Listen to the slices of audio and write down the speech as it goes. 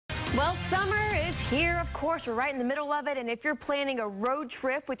Well, summer is here, of course. We're right in the middle of it, and if you're planning a road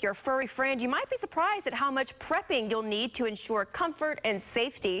trip with your furry friend, you might be surprised at how much prepping you'll need to ensure comfort and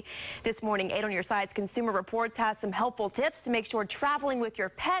safety. This morning, 8 on Your Side's Consumer Reports has some helpful tips to make sure traveling with your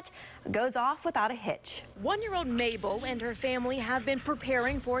pet goes off without a hitch. 1-year-old Mabel and her family have been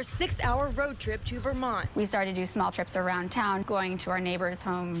preparing for a 6-hour road trip to Vermont. We started to do small trips around town, going to our neighbors'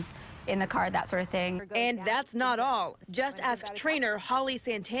 homes, in the car, that sort of thing. And that's not all. Just ask trainer Holly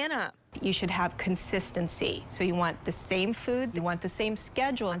Santana. You should have consistency. So you want the same food, you want the same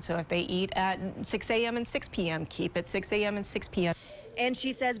schedule. And so if they eat at 6 a.m. and 6 p.m., keep it 6 a.m. and 6 p.m. And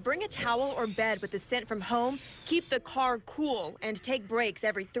she says bring a towel or bed with the scent from home, keep the car cool, and take breaks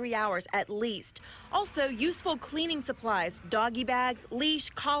every 3 hours at least. Also, useful cleaning supplies, doggy bags,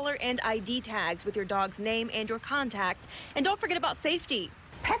 leash, collar, and ID tags with your dog's name and your contacts. And don't forget about safety.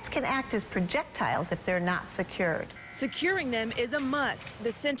 Pets can act as projectiles if they're not secured. Securing them is a must.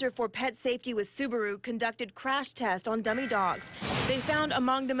 The Center for Pet Safety with Subaru conducted crash tests on dummy dogs. They found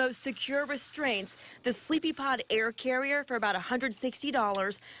among the most secure restraints the Sleepy Pod air carrier for about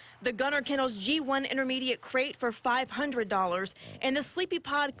 $160, the Gunner Kennels G1 intermediate crate for $500, and the Sleepy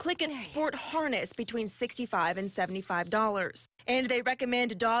Pod Click It Sport harness between $65 and $75. And they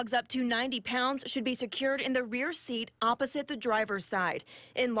recommend dogs up to 90 pounds should be secured in the rear seat opposite the driver's side,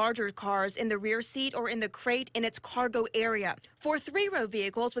 in larger cars in the rear seat or in the crate in its cargo area. For 3-row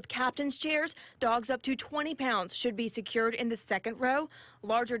vehicles with captain's chairs, dogs up to 20 pounds should be secured in the 2nd row,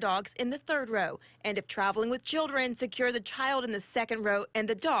 larger dogs in the 3rd row. And if traveling with children, secure the child in the 2nd row and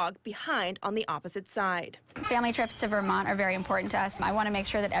the dog behind on the opposite side. Family trips to Vermont are very important to us. I want to make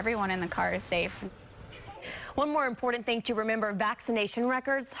sure that everyone in the car is safe. One more important thing to remember, vaccination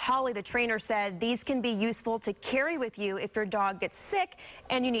records. Holly, the trainer, said these can be useful to carry with you if your dog gets sick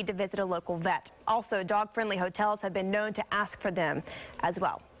and you need to visit a local vet. Also, dog-friendly hotels have been known to ask for them as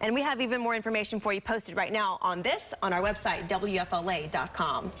well. And we have even more information for you posted right now on our website,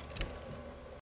 WFLA.com.